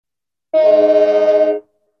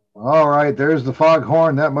All right, there's the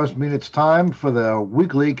foghorn. That must mean it's time for the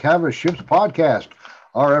weekly Cavas Ships podcast.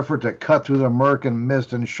 Our effort to cut through the murk and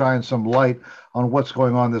mist and shine some light on what's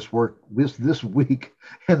going on this week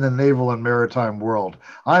in the naval and maritime world.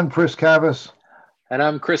 I'm Chris Cavas. And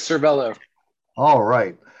I'm Chris Cervello. All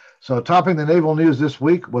right. So, topping the naval news this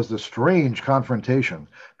week was the strange confrontation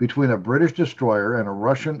between a British destroyer and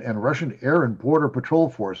Russian air and border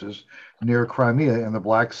patrol forces near Crimea in the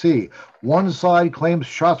Black Sea. One side claims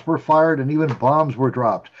shots were fired and even bombs were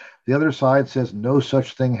dropped. The other side says no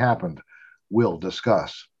such thing happened. We'll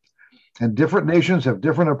discuss. And different nations have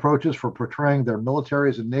different approaches for portraying their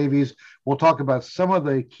militaries and navies. We'll talk about some of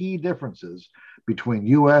the key differences between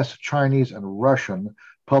U.S., Chinese, and Russian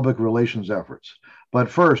public relations efforts. But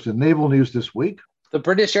first, in naval news this week, the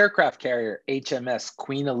British aircraft carrier HMS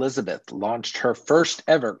Queen Elizabeth launched her first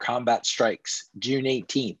ever combat strikes June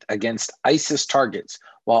 18th against ISIS targets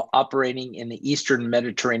while operating in the eastern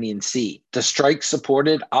Mediterranean Sea. The strike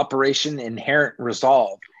supported Operation Inherent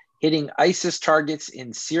Resolve, hitting ISIS targets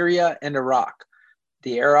in Syria and Iraq.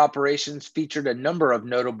 The air operations featured a number of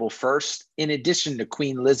notable firsts, in addition to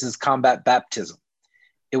Queen Liz's combat baptism.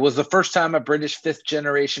 It was the first time a British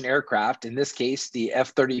fifth-generation aircraft, in this case the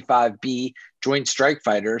F-35B Joint Strike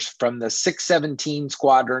Fighters from the 617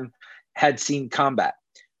 Squadron, had seen combat.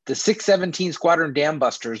 The 617 Squadron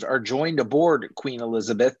Dambusters are joined aboard Queen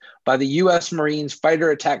Elizabeth by the U.S. Marines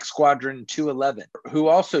Fighter Attack Squadron 211, who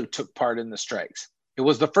also took part in the strikes. It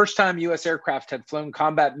was the first time U.S. aircraft had flown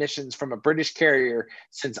combat missions from a British carrier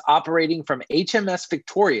since operating from HMS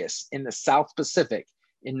Victorious in the South Pacific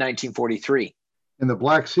in 1943. In the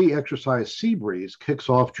Black Sea, exercise Sea Breeze kicks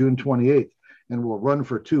off June 28th and will run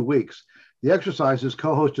for 2 weeks. The exercises,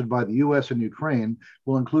 co-hosted by the U.S. and Ukraine,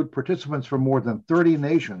 will include participants from more than 30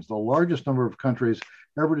 nations, the largest number of countries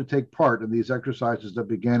ever to take part in these exercises that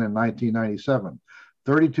began in 1997.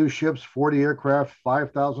 32 ships, 40 aircraft,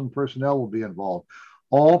 5,000 personnel will be involved,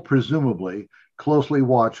 all presumably closely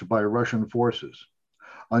watched by Russian forces.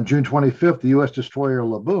 On June 25th, the U.S. destroyer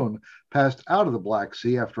Laboon passed out of the Black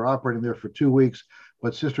Sea after operating there for 2 weeks,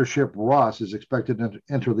 but sister ship Ross is expected to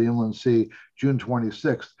enter the Inland Sea June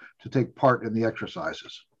 26th to take part in the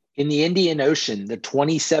exercises. In the Indian Ocean, the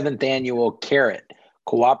 27th annual CARAT,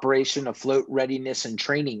 Cooperation Afloat Readiness and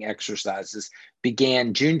Training exercises,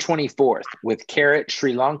 began June 24th with CARAT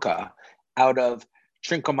Sri Lanka out of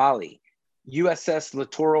Trincomalee. USS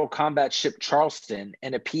Littoral Combat Ship Charleston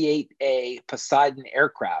and a P-8A Poseidon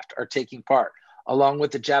aircraft are taking part, along with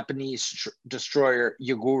the Japanese destroyer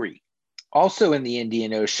Yaguri. Also in the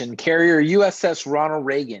Indian Ocean, carrier USS Ronald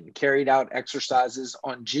Reagan carried out exercises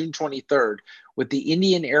on June 23rd with the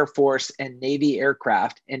Indian Air Force and Navy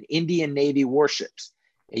aircraft and Indian Navy warships.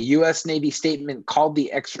 A U.S. Navy statement called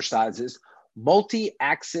the exercises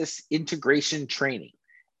multi-axis integration training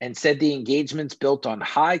and said the engagements built on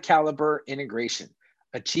high-caliber integration,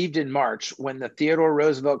 achieved in March when the Theodore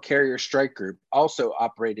Roosevelt Carrier Strike Group also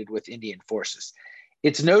operated with Indian forces.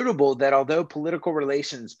 It's notable that although political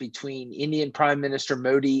relations between Indian Prime Minister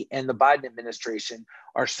Modi and the Biden administration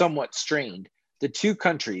are somewhat strained, the two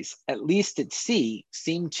countries, at least at sea,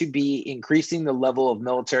 seem to be increasing the level of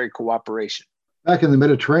military cooperation. Back in the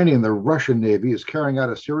Mediterranean, the Russian Navy is carrying out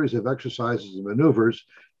a series of exercises and maneuvers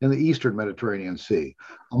in the eastern Mediterranean Sea.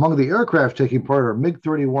 Among the aircraft taking part are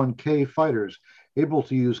MiG-31K fighters able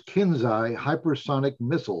to use Kinzhal hypersonic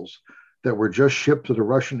missiles that were just shipped to the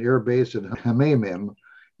Russian air base in Hmeimim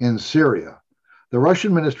in Syria. The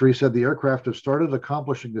Russian ministry said the aircraft have started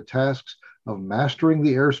accomplishing the tasks of mastering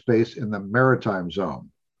the airspace in the maritime zone.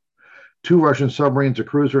 2 Russian submarines, a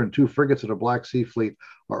cruiser, and 2 frigates of the Black Sea Fleet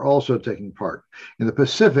are also taking part. In the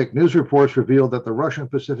Pacific, news reports revealed that the Russian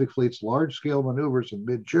Pacific Fleet's large-scale maneuvers in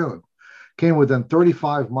mid-June came within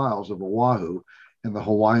 35 miles of Oahu in the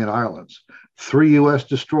Hawaiian Islands. 3 U.S.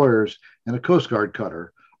 destroyers and a Coast Guard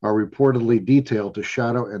cutter are reportedly detailed to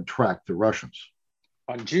shadow and track the Russians.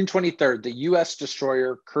 On June 23rd, the U.S.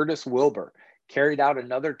 destroyer Curtis Wilbur carried out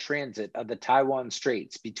another transit of the Taiwan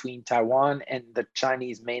Straits between Taiwan and the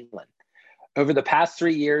Chinese mainland. Over the past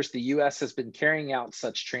 3 years, the U.S. has been carrying out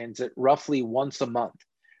such transit roughly once a month.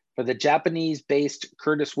 For the Japanese-based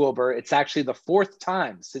Curtis Wilbur, it's actually the 4th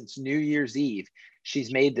time since New Year's Eve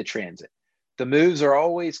she's made the transit. The moves are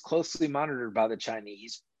always closely monitored by the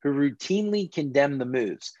Chinese, who routinely condemn the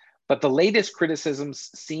moves, but the latest criticisms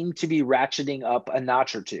seem to be ratcheting up a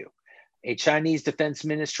notch or two. A Chinese Defense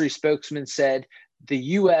Ministry spokesman said, the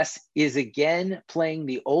U.S. is again playing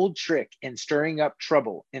the old trick and stirring up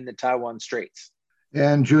trouble in the Taiwan Straits.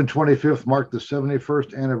 And June 25th marked the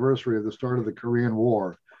 71st anniversary of the start of the Korean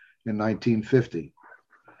War in 1950.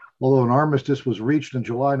 Although an armistice was reached in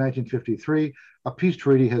July 1953, a peace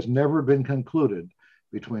treaty has never been concluded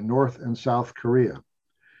between North and South Korea.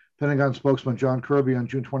 Pentagon spokesman John Kirby on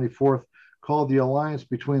June 24th called the alliance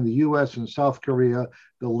between the U.S. and South Korea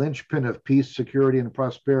the linchpin of peace, security, and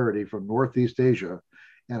prosperity for Northeast Asia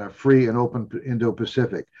and a free and open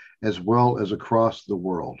Indo-Pacific, as well as across the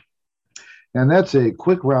world. And that's a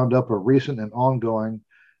quick roundup of recent and ongoing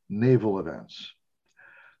naval events.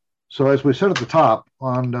 So as we said at the top,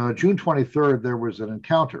 on June 23rd, there was an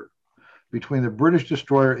encounter between the British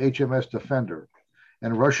destroyer HMS Defender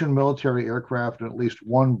and Russian military aircraft and at least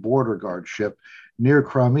one border guard ship near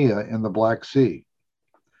Crimea in the Black Sea.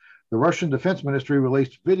 The Russian Defense Ministry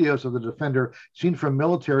released videos of the Defender seen from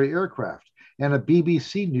military aircraft, and a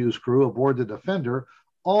BBC news crew aboard the Defender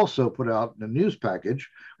also put out a news package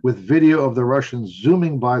with video of the Russians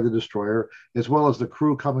zooming by the destroyer, as well as the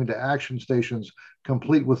crew coming to action stations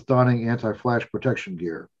complete with donning anti-flash protection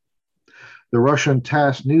gear. The Russian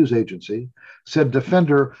TASS news agency said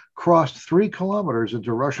Defender crossed 3 kilometers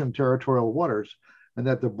into Russian territorial waters and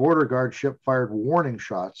that the border guard ship fired warning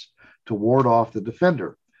shots to ward off the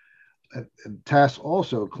Defender. And TASS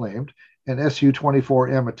also claimed an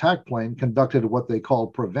Su-24M attack plane conducted what they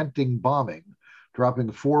called preventing bombing,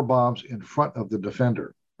 dropping 4 bombs in front of the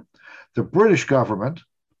Defender. The British government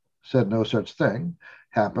said no such thing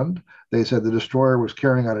happened. They said the destroyer was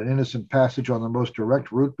carrying out an innocent passage on the most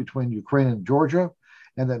direct route between Ukraine and Georgia,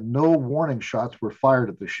 and that no warning shots were fired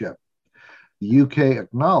at the ship. The UK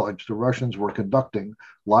acknowledged the Russians were conducting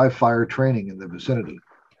live fire training in the vicinity.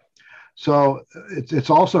 So it's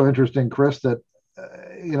also interesting, Chris, that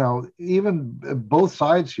even both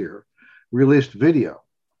sides here released video,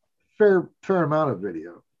 fair amount of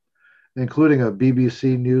video, including a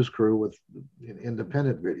BBC news crew with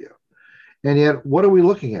independent video. And yet, what are we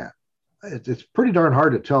looking at? It's pretty darn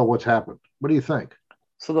hard to tell what's happened. What do you think?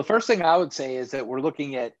 So the first thing I would say is that we're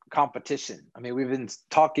looking at competition. I mean, we've been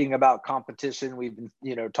talking about competition. We've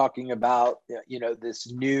been, talking about,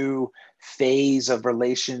 this new phase of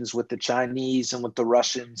relations with the Chinese and with the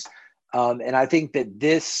Russians. And I think that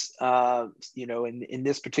this, in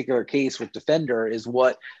this particular case with Defender is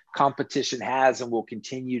what competition has and will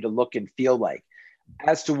continue to look and feel like.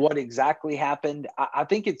 As to what exactly happened, I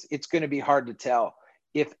think it's going to be hard to tell.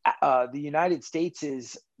 If the United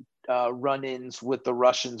States' run-ins with the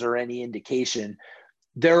Russians are any indication,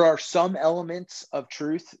 there are some elements of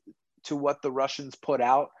truth to what the Russians put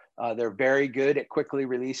out. They're very good at quickly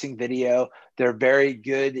releasing video. They're very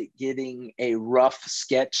good at getting a rough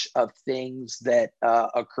sketch of things that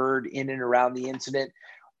occurred in and around the incident.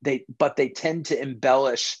 But they tend to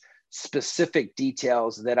embellish specific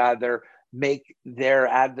details that either make their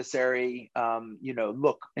adversary,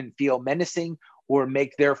 look and feel menacing, or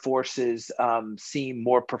make their forces seem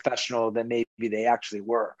more professional than maybe they actually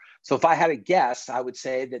were. So if I had a guess, I would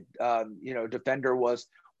say that Defender was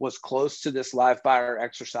close to this live fire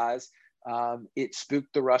exercise. It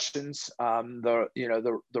spooked the Russians.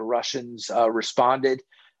 The Russians responded.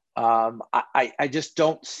 I just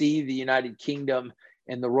don't see the United Kingdom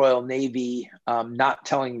and the Royal Navy not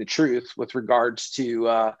telling the truth with regards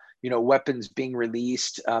to weapons being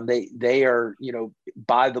released. They are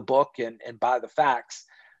by the book and by the facts.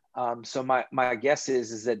 So my guess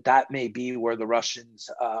is that may be where the Russians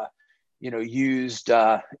used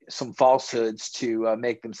some falsehoods to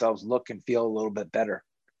make themselves look and feel a little bit better.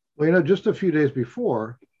 Well, just a few days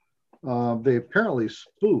before, they apparently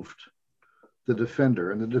spoofed the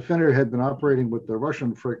Defender, and the Defender had been operating with the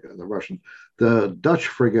Dutch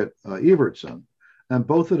frigate Evertsen, and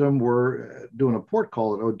both of them were doing a port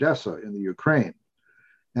call at Odessa in the Ukraine.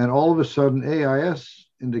 And all of a sudden, AIS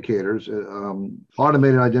indicators,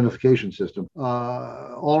 automated identification system,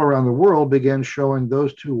 all around the world began showing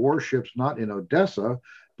those 2 warships not in Odessa,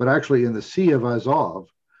 but actually in the Sea of Azov,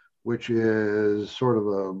 which is sort of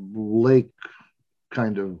a lake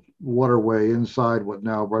kind of waterway inside what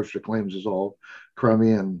now Russia claims is all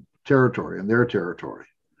Crimean territory and their territory.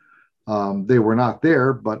 They were not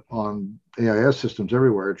there, but on AIS systems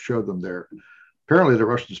everywhere, it showed them there. Apparently, the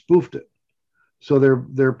Russians spoofed it. So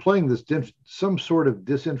they're playing this some sort of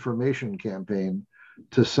disinformation campaign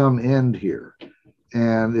to some end here,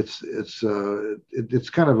 and it's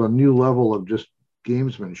kind of a new level of just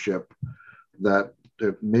gamesmanship that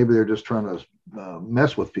maybe they're just trying to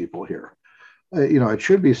mess with people here. It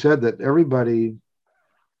should be said that everybody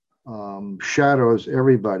shadows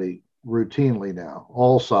everybody routinely now,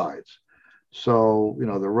 all sides. So,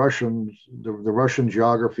 the Russian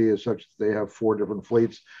geography is such that they have 4 different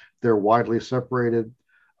fleets. They're widely separated.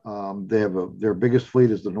 They have their biggest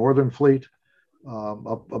fleet is the Northern Fleet.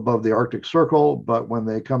 up above the Arctic Circle. But when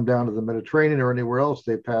they come down to the Mediterranean or anywhere else,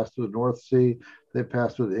 they pass through the North Sea, they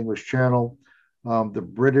pass through the English Channel. The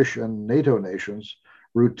British and NATO nations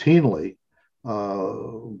routinely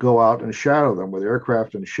go out and shadow them with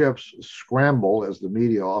aircraft and ships, scramble, as the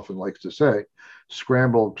media often likes to say.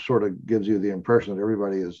 Scramble sort of gives you the impression that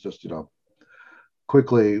everybody is just,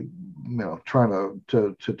 quickly, trying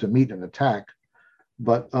to meet an attack.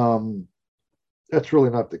 But that's really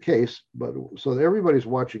not the case. But so everybody's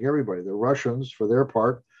watching everybody. The Russians, for their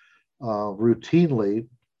part, routinely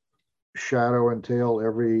shadow and tail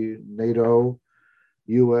every NATO,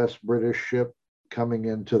 U.S., British ship coming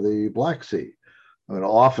into the Black Sea. I mean,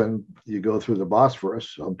 often you go through the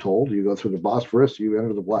Bosphorus, I'm told. You go through the Bosphorus, you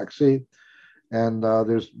enter the Black Sea, and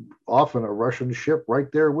there's often a Russian ship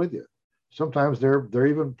right there with you. Sometimes they're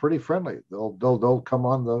even pretty friendly. They'll come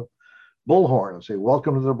on the bullhorn and say,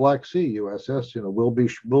 "Welcome to the Black Sea, USS.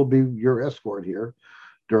 We'll be your escort here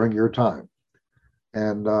during your time,"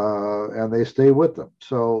 and they stay with them.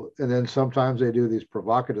 So, and then sometimes they do these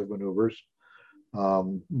provocative maneuvers,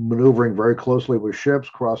 maneuvering very closely with ships,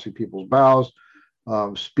 crossing people's bows,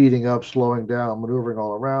 speeding up, slowing down, maneuvering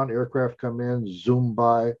all around. Aircraft come in, zoom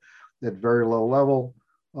by at very low level,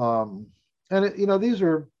 and these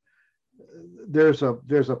are there's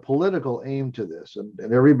a political aim to this, and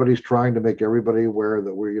everybody's trying to make everybody aware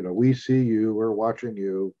that we see you, we're watching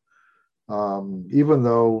you, even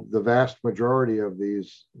though the vast majority of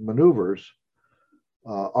these maneuvers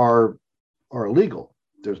are legal.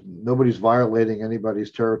 Nobody's violating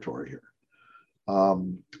anybody's territory here,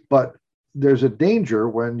 but there's a danger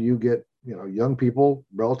when you get young people,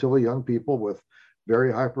 relatively young people with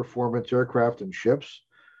very high performance aircraft and ships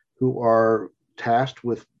who are tasked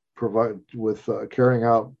with carrying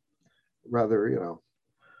out rather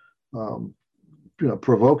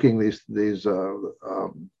provoking these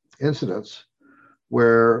incidents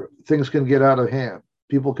where things can get out of hand,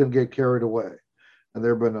 people can get carried away, and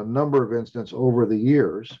there have been a number of incidents over the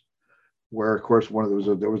years where, of course,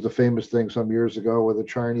 there was the famous thing some years ago where the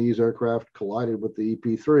Chinese aircraft collided with the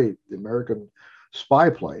EP-3, the American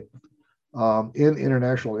spy plane, in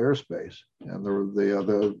international airspace, and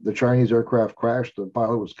the Chinese aircraft crashed. The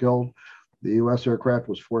pilot was killed. The U.S. aircraft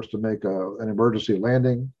was forced to make an emergency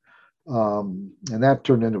landing, and that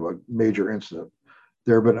turned into a major incident.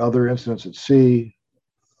 There have been other incidents at sea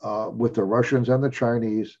with the Russians and the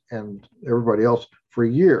Chinese and everybody else for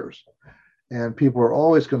years, and people are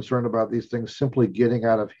always concerned about these things simply getting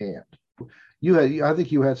out of hand. I think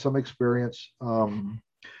you had some experience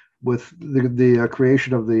with the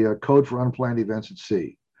creation of the Code for Unplanned Events at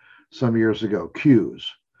Sea some years ago, CUES,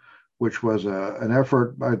 which was an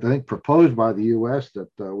effort, I think, proposed by the U.S. that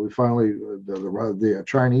we finally, the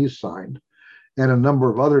Chinese signed, and a number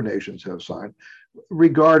of other nations have signed,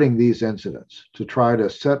 regarding these incidents to try to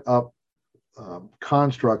set up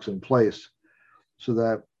constructs in place so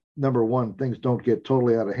that, number one, things don't get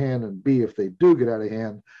totally out of hand, and B, if they do get out of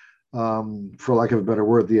hand, for lack of a better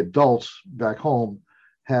word, the adults back home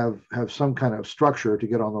have some kind of structure to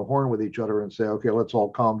get on the horn with each other and say, okay, let's all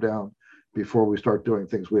calm down before we start doing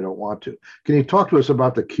things we don't want to. Can you talk to us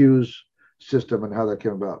about the CUES system and how that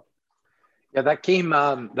came about? Yeah,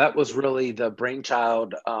 that was really the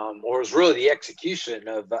brainchild, or was really the execution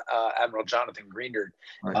of Admiral Jonathan Greenard,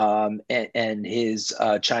 right, and his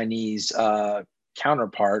Chinese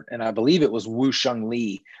counterpart. And I believe it was Wu Sheng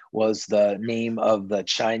Li was the name of the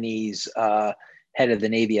Chinese head of the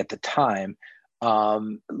Navy at the time.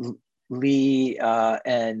 Lee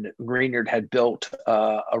and Greenard had built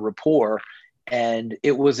a rapport, and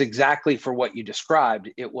it was exactly for what you described.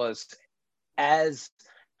 It was as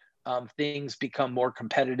things become more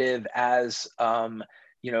competitive, as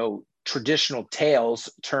traditional tails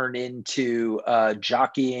turn into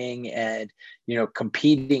jockeying and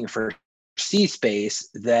competing for sea space,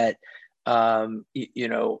 that an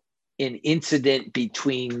incident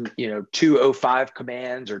between 205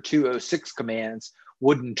 commands or 206 commands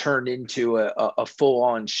wouldn't turn into a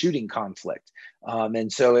full-on shooting conflict.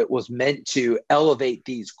 And so it was meant to elevate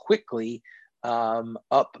these quickly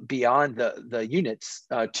up beyond the units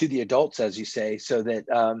to the adults, as you say, so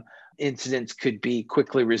that incidents could be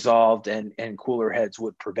quickly resolved and cooler heads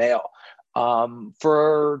would prevail.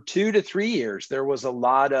 For 2 to 3 years, there was a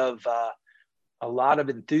lot of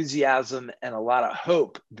enthusiasm and a lot of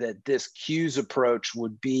hope that this CUES approach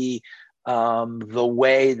would be the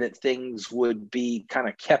way that things would be kind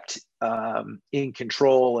of kept in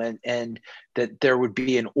control, and that there would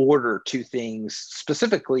be an order to things,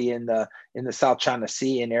 specifically in the South China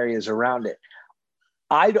Sea and areas around it.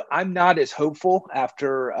 I'm not as hopeful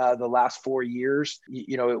after the last 4 years.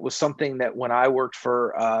 It was something that when I worked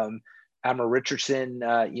for Admiral Richardson,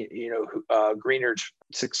 Greener's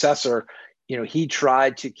successor, he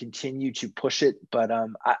tried to continue to push it, but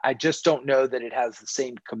I just don't know that it has the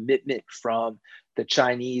same commitment from the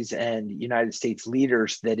Chinese and United States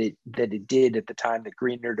leaders that it did at the time that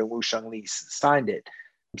Greener and Wu Shengli signed it.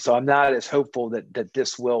 So I'm not as hopeful that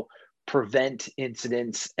this will prevent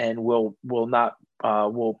incidents and will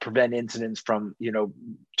prevent incidents from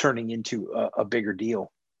turning into a bigger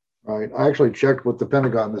deal. Right. I actually checked with the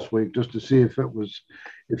Pentagon this week just to see if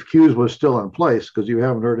CUES was still in place, because you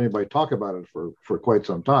haven't heard anybody talk about it for quite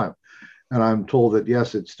some time. And I'm told that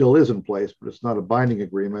yes, it still is in place, but it's not a binding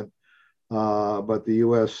agreement. But the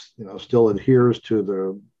U.S. still adheres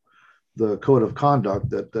to the code of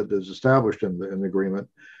conduct that is established in the agreement,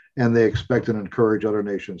 and they expect and encourage other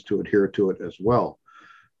nations to adhere to it as well.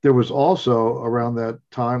 There was also around that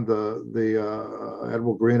time the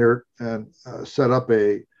Admiral Greener set up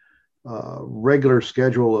a regular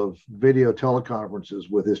schedule of video teleconferences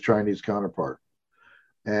with his Chinese counterpart.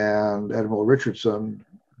 And Admiral Richardson,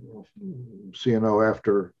 CNO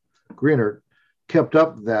after Greener, kept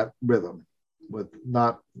up that rhythm with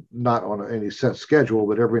not on any set schedule,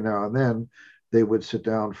 but every now and then they would sit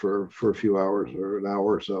down for a few hours or an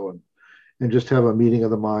hour or so and just have a meeting of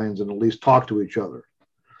the minds and at least talk to each other,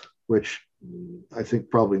 which I think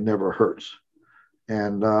probably never hurts.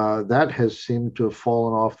 And that has seemed to have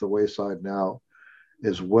fallen off the wayside now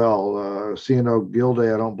as well. CNO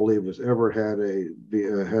Gilday, I don't believe, has ever had a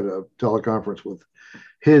teleconference with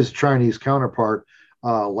his Chinese counterpart.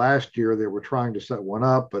 Last year, they were trying to set one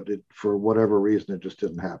up, but for whatever reason, it just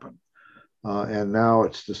didn't happen. And now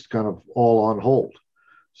it's just kind of all on hold.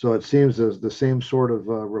 So it seems as the same sort of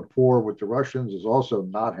rapport with the Russians is also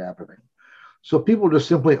not happening. So people just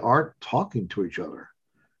simply aren't talking to each other.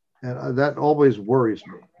 And that always worries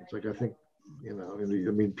me. It's like, I think,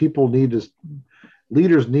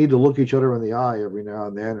 leaders need to look each other in the eye every now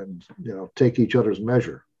and then and, take each other's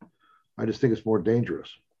measure. I just think it's more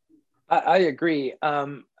dangerous. I agree.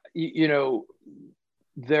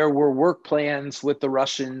 There were work plans with the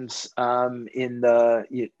Russians in the,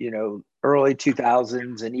 early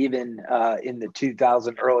 2000s and even in the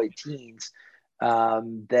 2000 early teens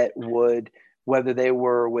that would, whether they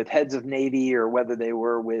were with heads of Navy or whether they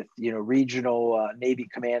were with, regional Navy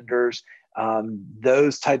commanders,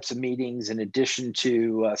 those types of meetings, in addition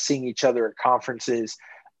to seeing each other at conferences,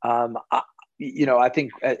 I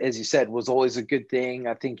think, as you said, was always a good thing.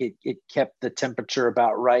 I think it kept the temperature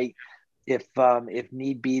about right. If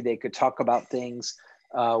need be, they could talk about things.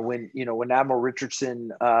 When Admiral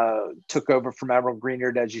Richardson took over from Admiral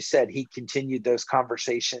Greener, as you said, he continued those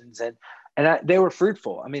conversations and they were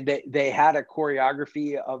fruitful. I mean, they had a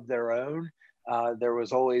choreography of their own. There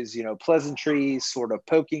was always, pleasantries, sort of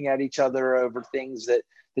poking at each other over things that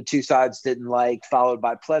the two sides didn't like, followed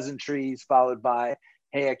by pleasantries, followed by,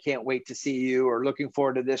 hey, I can't wait to see you, or looking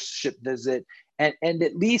forward to this ship visit, and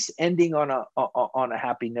at least ending on a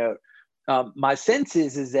happy note. My sense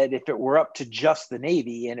is that if it were up to just the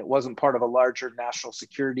Navy and it wasn't part of a larger national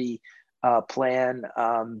security plan,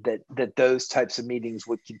 that those types of meetings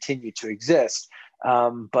would continue to exist.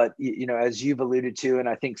 But as you've alluded to, and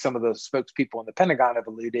I think some of the spokespeople in the Pentagon have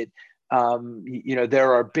alluded,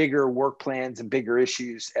 there are bigger work plans and bigger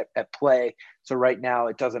issues at play. So right now,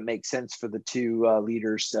 it doesn't make sense for the two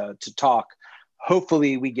leaders to talk.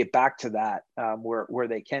 Hopefully, we get back to that where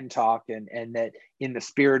they can talk, and that in the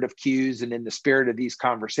spirit of CUES and in the spirit of these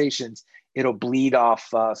conversations, it'll bleed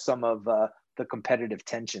off some of the competitive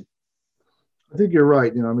tension. I think you're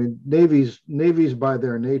right. Navies by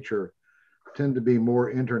their nature tend to be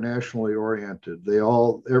more internationally oriented.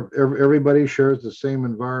 Everybody shares the same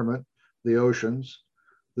environment, the oceans,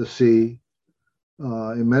 the sea,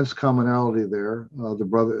 immense commonality there.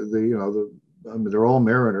 They're all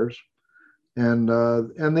mariners,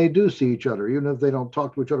 and they do see each other, even if they don't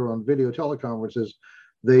talk to each other on video teleconferences.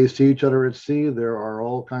 They see each other at sea. There are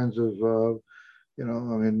all kinds of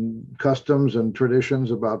customs and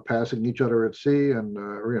traditions about passing each other at sea and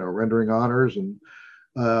rendering honors. And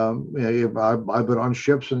I've been on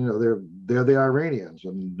ships, and they're the Iranians,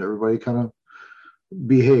 and everybody kind of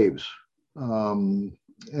behaves. And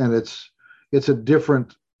it's a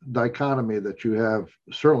different dichotomy that you have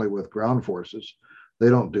certainly with ground forces. They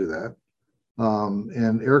don't do that.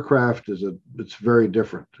 And aircraft it's very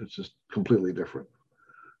different. It's just completely different.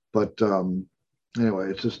 But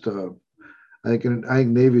anyway, it's just I think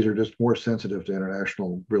navies are just more sensitive to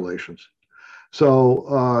international relations. So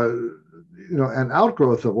an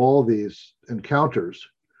outgrowth of all these encounters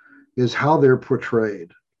is how they're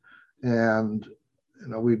portrayed. And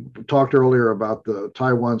we talked earlier about the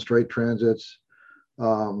Taiwan Strait transits.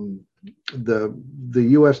 the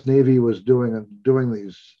U.S. Navy was doing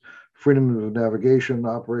these freedom of navigation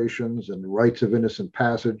operations and rights of innocent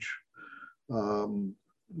passage um,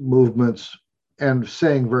 movements, and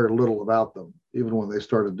saying very little about them, even when they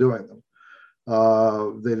started doing them.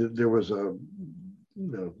 There was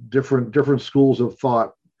different schools of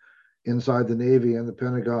thought inside the Navy and the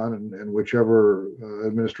Pentagon and whichever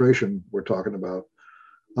administration we're talking about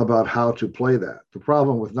how to play that. The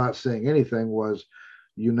problem with not saying anything was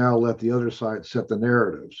you now let the other side set the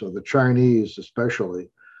narrative. So the Chinese, especially,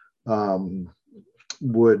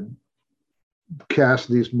 would cast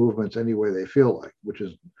these movements any way they feel like, which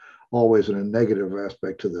is always in a negative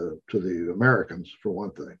aspect to the Americans, for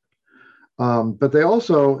one thing. But they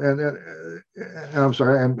also, and I'm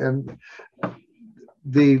sorry, and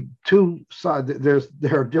the two sides,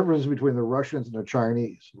 there are differences between the Russians and the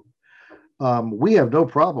Chinese. We have no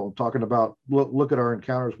problem talking about, look at our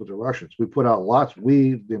encounters with the Russians. We put out lots,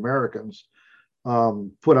 the Americans,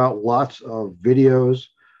 put out lots of videos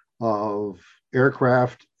of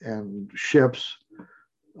aircraft and ships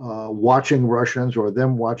watching Russians or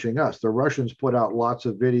them watching us. The Russians put out lots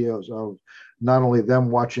of videos of not only them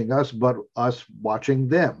watching us, but us watching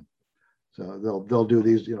them. So they'll do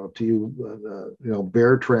these,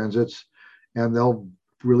 bear transits, and they'll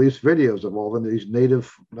release videos of all of these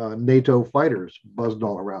NATO fighters buzzing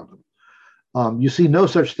all around them. You see no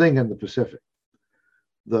such thing in the Pacific.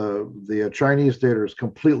 The Chinese data is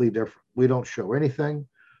completely different. We don't show anything.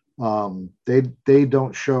 They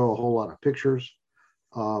don't show a whole lot of pictures,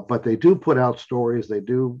 but they do put out stories. They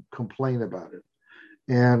do complain about it,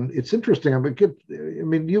 and it's interesting.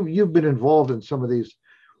 You've been involved in some of these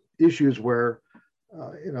issues where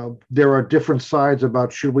there are different sides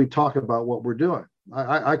about should we talk about what we're doing.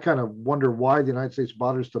 I kind of wonder why the United States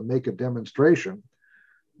bothers to make a demonstration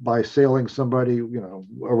by sailing somebody,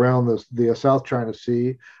 around the South China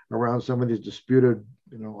Sea, around some of these disputed,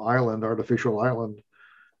 artificial island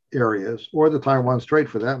areas, or the Taiwan Strait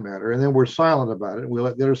for that matter, and then we're silent about it. And we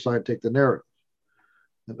let the other side take the narrative.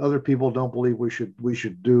 And other people don't believe we should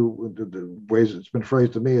do the ways it's been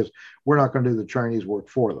phrased to me is we're not going to do the Chinese work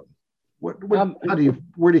for them. Where do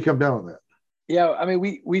you come down on that? Yeah,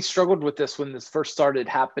 we struggled with this when this first started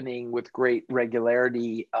happening with great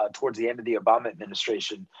regularity towards the end of the Obama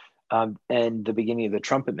administration and the beginning of the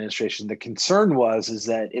Trump administration. The concern is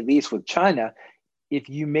that, at least with China, if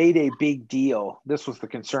you made a big deal, this was the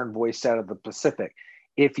concern voiced out of the Pacific.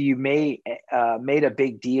 If you made a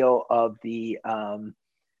big deal of the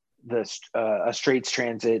Straits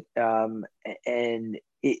transit, and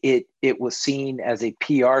it was seen as a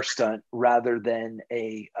PR stunt rather than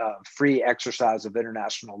a free exercise of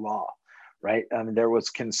international law, right? There was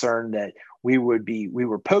concern that we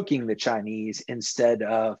were poking the Chinese instead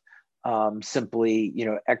of simply,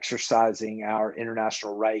 exercising our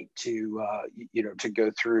international right to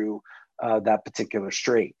go through that particular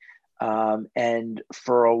strait. And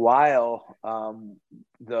for a while,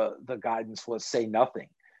 the guidance was say nothing.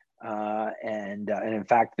 And in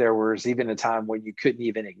fact, there was even a time when you couldn't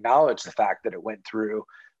even acknowledge the fact that it went through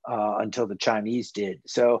until the Chinese did.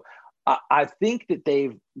 So I think that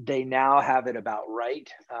they now have it about right.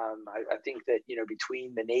 I think that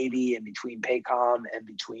between the Navy and between PACOM and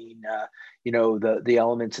between the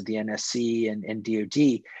elements of the NSC and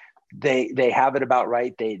DoD, they have it about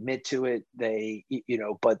right. They admit to it.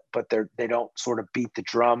 But they don't sort of beat the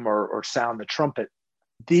drum or sound the trumpet.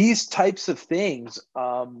 These types of things,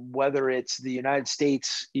 whether it's the United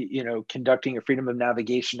States, conducting a freedom of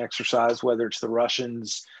navigation exercise, whether it's the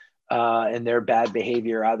Russians and their bad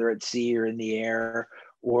behavior either at sea or in the air,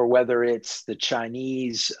 or whether it's the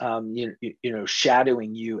Chinese,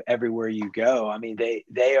 shadowing you everywhere you go.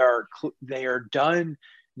 They are done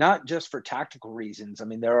not just for tactical reasons.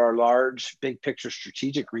 There are large, big picture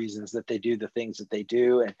strategic reasons that they do the things that they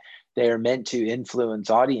do, and they are meant to influence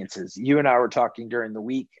audiences. You and I were talking during the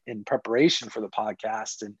week in preparation for the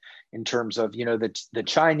podcast, and in terms of, the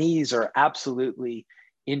Chinese are absolutely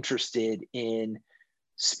interested in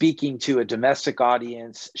speaking to a domestic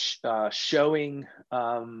audience, showing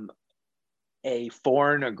a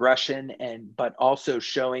foreign aggression, but also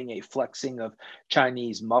showing a flexing of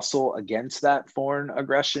Chinese muscle against that foreign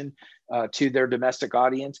aggression to their domestic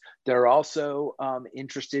audience. They're also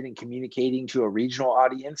interested in communicating to a regional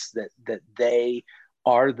audience that they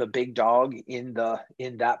are the big dog in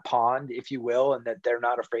that pond, if you will, and that they're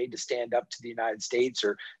not afraid to stand up to the United States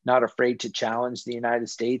or not afraid to challenge the United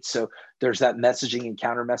States. So there's that messaging and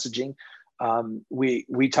counter messaging.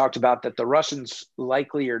 We talked about that the Russians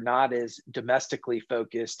likely are not as domestically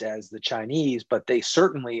focused as the Chinese, but they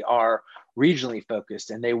certainly are regionally focused,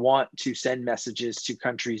 and they want to send messages to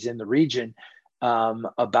countries in the region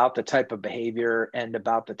about the type of behavior and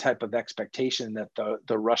about the type of expectation that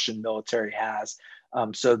the Russian military has,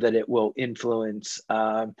 so that it will influence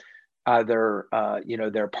either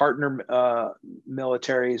their partner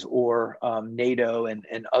militaries or NATO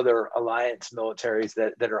and other alliance militaries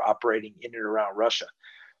that are operating in and around Russia.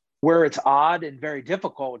 Where it's odd and very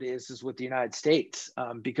difficult is with the United States,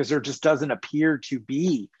 because there just doesn't appear to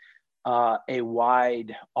be a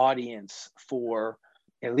wide audience for,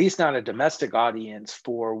 at least not a domestic audience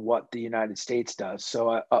for, what the United States does.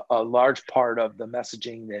 So a large part of the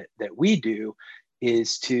messaging that we do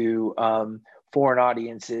is to foreign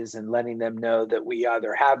audiences and letting them know that we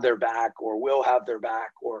either have their back or will have their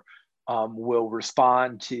back, or will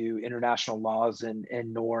respond to international laws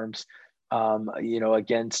and norms,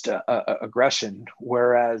 against aggression.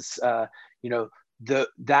 Whereas,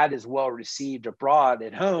 that is well received abroad.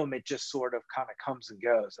 At home, it just sort of kind of comes and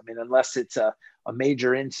goes. I mean, unless it's a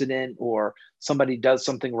major incident or somebody does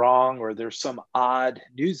something wrong or there's some odd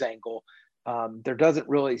news angle, there doesn't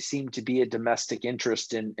really seem to be a domestic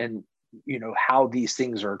interest in how these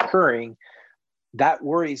things are occurring. That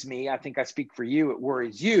worries me. I think I speak for you. It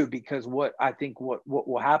worries you, because what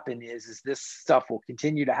will happen is this stuff will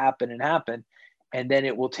continue to happen, and then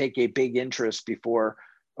it will take a big interest before,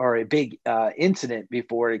 or a big incident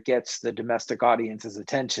before it gets the domestic audience's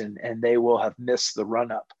attention, and they will have missed the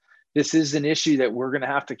run up. This is an issue that we're going to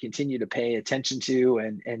have to continue to pay attention to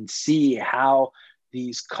and see how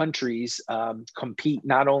these countries compete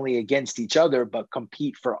not only against each other, but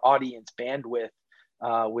compete for audience bandwidth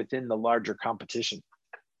within the larger competition.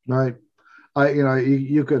 Right.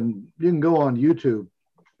 You can go on YouTube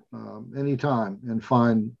anytime and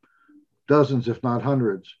find dozens, if not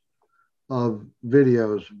hundreds, of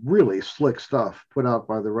videos, really slick stuff put out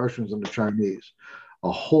by the Russians and the Chinese,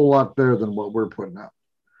 a whole lot better than what we're putting out.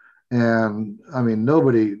 And I mean,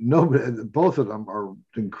 nobody, both of them are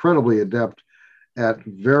incredibly adept at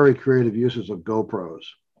very creative uses of GoPros.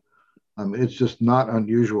 I mean, it's just not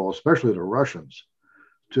unusual, especially the Russians,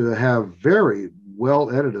 to have very well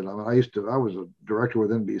edited. I mean, I was a director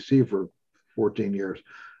with NBC for 14 years.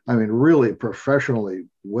 I mean, really professionally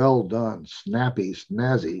well done, snappy,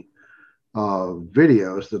 snazzy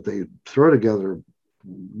videos that they throw together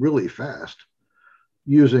really fast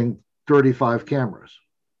using 35 cameras.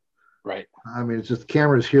 Right. I mean, it's just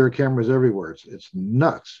cameras here, cameras everywhere. It's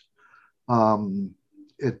nuts. The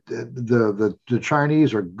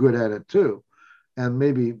Chinese are good at it too, and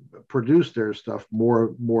maybe produce their stuff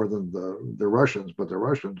more than the Russians. But the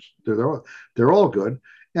Russians, they're all good.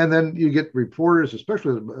 And then you get reporters,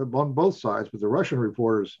 especially on both sides. But the Russian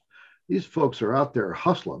reporters, these folks are out there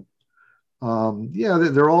hustling.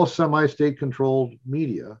 They're all semi-state controlled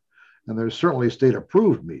media, and there's certainly state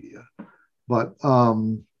approved media, but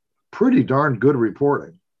pretty darn good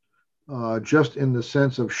reporting, just in the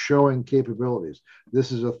sense of showing capabilities.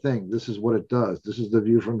 This is a thing. This is what it does. This is the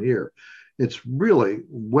view from here. It's really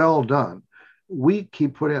well done. We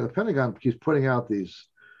keep putting out, the Pentagon keeps putting out these,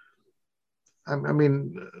 I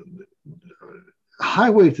mean,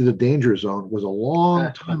 Highway to the Danger Zone was a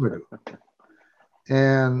long time ago.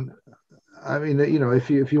 And I mean, if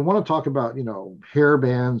you want to talk about, hair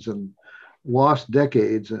bands and lost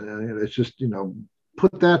decades, and it's just,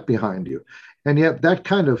 put that behind you. And yet that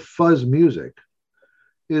kind of fuzz music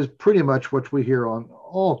is pretty much what we hear on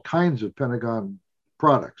all kinds of Pentagon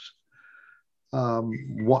products.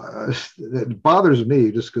 It bothers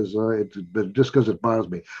me just because it bothers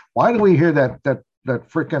me. Why do we hear that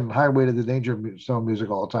freaking Highway to the Danger Zone music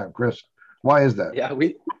all the time, Chris? Why is that? Yeah,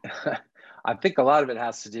 I think a lot of it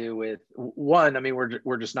has to do with, one, I mean,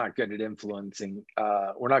 we're just not good at influencing.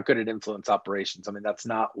 We're not good at influence operations. I mean, that's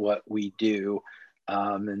not what we do.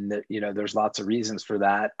 And there's lots of reasons for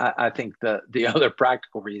that. I think the other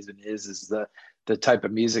practical reason is the type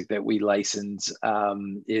of music that we license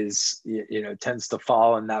is tends to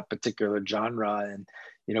fall in that particular genre.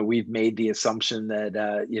 And we've made the assumption that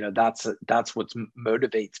that's what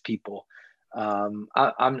motivates people. I'm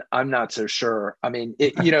not so sure. I mean,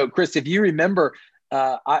 Chris, if you remember,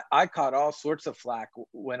 I caught all sorts of flack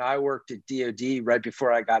when I worked at DoD right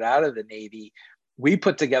before I got out of the Navy. We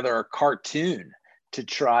put together a cartoon to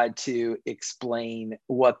try to explain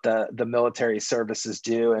what the military services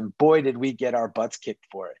do, and boy, did we get our butts kicked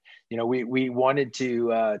for it. We wanted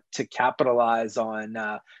to capitalize on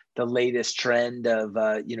the latest trend of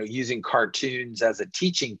using cartoons as a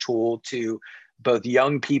teaching tool to both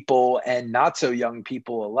young people and not so young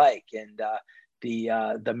people alike, and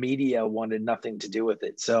the media wanted nothing to do with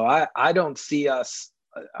it. So I don't see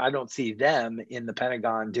them in the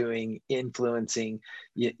Pentagon influencing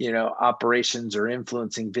operations or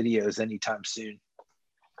influencing videos anytime soon.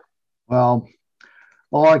 Well,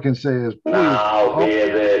 All I can say is, please. Now hear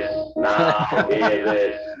this. Now hear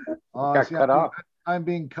this. Got cut off. I'm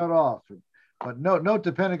being cut off. But note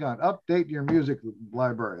to Pentagon, update your music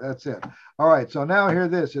library. That's it. All right. So now hear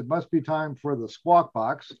this. It must be time for the Squawk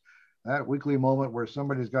Box, that weekly moment where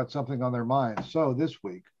somebody's got something on their mind. So this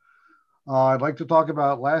week, I'd like to talk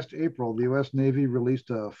about last April, the U.S. Navy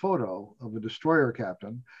released a photo of a destroyer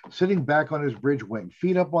captain sitting back on his bridge wing,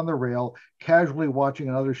 feet up on the rail, casually watching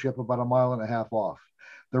another ship about a mile and a half off.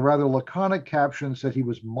 The rather laconic caption said he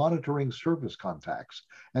was monitoring service contacts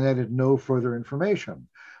and added no further information.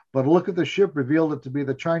 But a look at the ship revealed it to be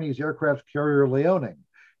the Chinese aircraft carrier Liaoning,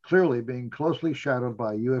 clearly being closely shadowed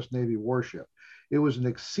by a U.S. Navy warship. It was an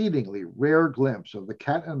exceedingly rare glimpse of the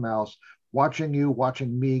cat and mouse watching you,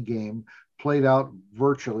 watching me game played out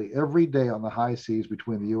virtually every day on the high seas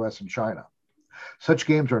between the US and China. Such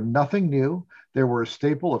games are nothing new. They were a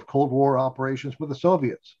staple of Cold War operations with the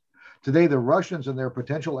Soviets. Today, the Russians and their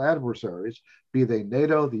potential adversaries, be they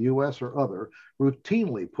NATO, the US, or other,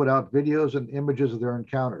 routinely put out videos and images of their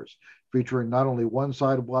encounters, featuring not only one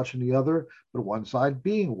side watching the other, but one side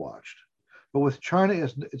being watched. But with China,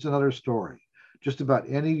 it's another story. Just about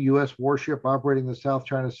any U.S. warship operating the South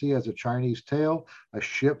China Sea has a Chinese tail, a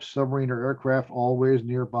ship, submarine, or aircraft always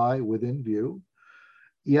nearby within view.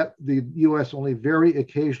 Yet the U.S. only very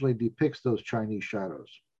occasionally depicts those Chinese shadows.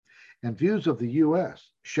 And views of the U.S.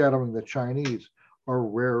 shadowing the Chinese are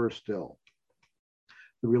rarer still.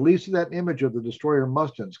 The release of that image of the destroyer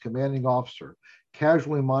Mustin's commanding officer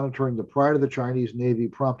casually monitoring the pride of the Chinese Navy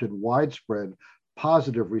prompted widespread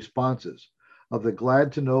positive responses of the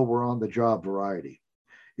glad to know we're on the job variety.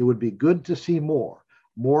 It would be good to see more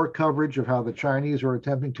coverage of how the Chinese are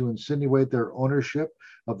attempting to insinuate their ownership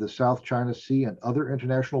of the South China Sea and other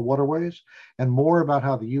international waterways, and more about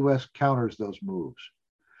how the U.S. counters those moves.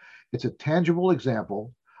 It's a tangible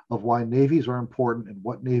example of why navies are important and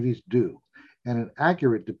what navies do, and an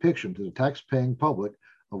accurate depiction to the tax-paying public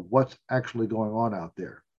of what's actually going on out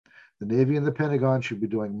there. The Navy and the Pentagon should be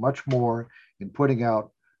doing much more in putting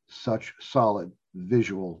out such solid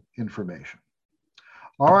visual information.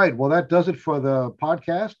 All right, well, that does it for the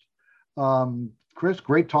podcast. Chris,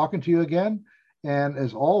 great talking to you again. And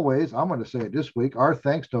as always, I'm going to say it this week, our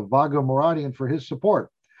thanks to Vago Muradian for his support.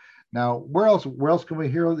 Now, where else can we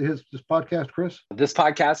hear this podcast, Chris? This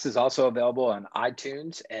podcast is also available on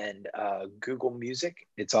iTunes and Google Music.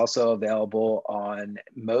 It's also available on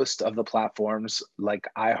most of the platforms like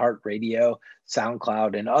iHeartRadio,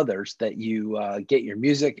 SoundCloud, and others that you get your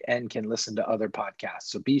music and can listen to other podcasts.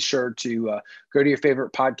 So be sure to go to your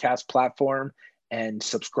favorite podcast platform and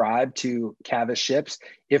subscribe to Cavas Ships.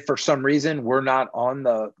 If for some reason we're not on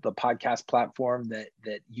the podcast platform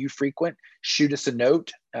that you frequent, shoot us a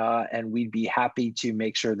note and we'd be happy to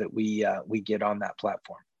make sure that we get on that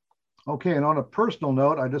platform. Okay, and on a personal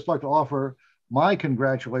note, I'd just like to offer my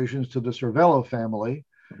congratulations to the Cervello family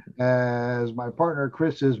as my partner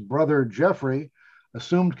Chris's brother Jeffrey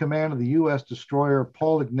assumed command of the U.S. destroyer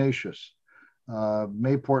Paul Ignatius,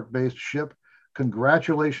 Mayport-based ship.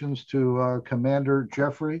 Congratulations to Commander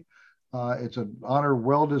Jeffrey. It's an honor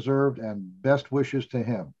well-deserved, and best wishes to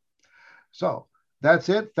him. So that's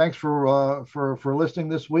it. Thanks for listening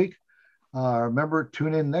this week. Remember,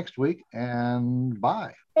 tune in next week, and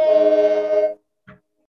bye.